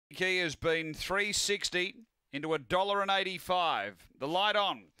Kiki has been $3.60 into $1.85. The light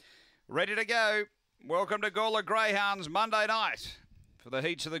on. Ready to go. Welcome to Gawler Greyhounds Monday night for the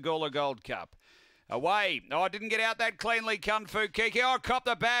heats of the Gawler Gold Cup. Away. Oh, I didn't get out that cleanly, Kung Fu Kiki. Oh, cop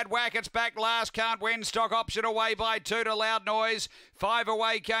the bad whack. It's back last. Can't win. Stock option away by 2 to Loud Noise. 5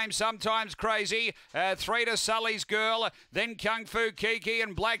 away came Sometimes Crazy. 3 to Sully's Girl. Then Kung Fu Kiki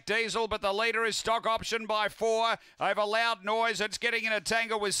and Black Diesel. But the leader is Stock Option by 4 over Loud Noise. It's getting in a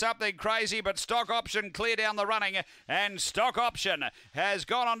tangle with Something Crazy. But Stock Option clear down the running. And Stock Option has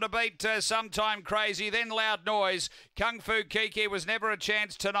gone on to beat Sometime Crazy. Then Loud Noise. Kung Fu Kiki was never a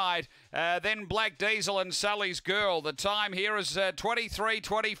chance tonight. Then Black Diesel and Sully's Girl. The time here is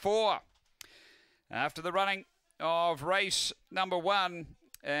 23:24. After the running of race number 1,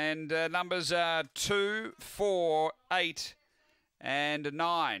 and numbers are 2, 4, 8 and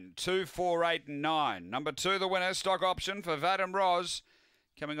 9. 2, 4, 8 and 9. Number 2, the winner, Stock Option for Vadim Roz,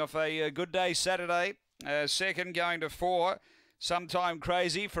 coming off a good day Saturday. Second going to 4, Sometime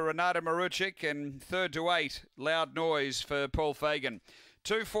Crazy for Renata Maruchik, and 3rd to 8, Loud Noise for Paul Fagan.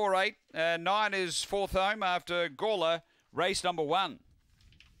 2, 4, 8, 9 is fourth home after Gawler, race number 1.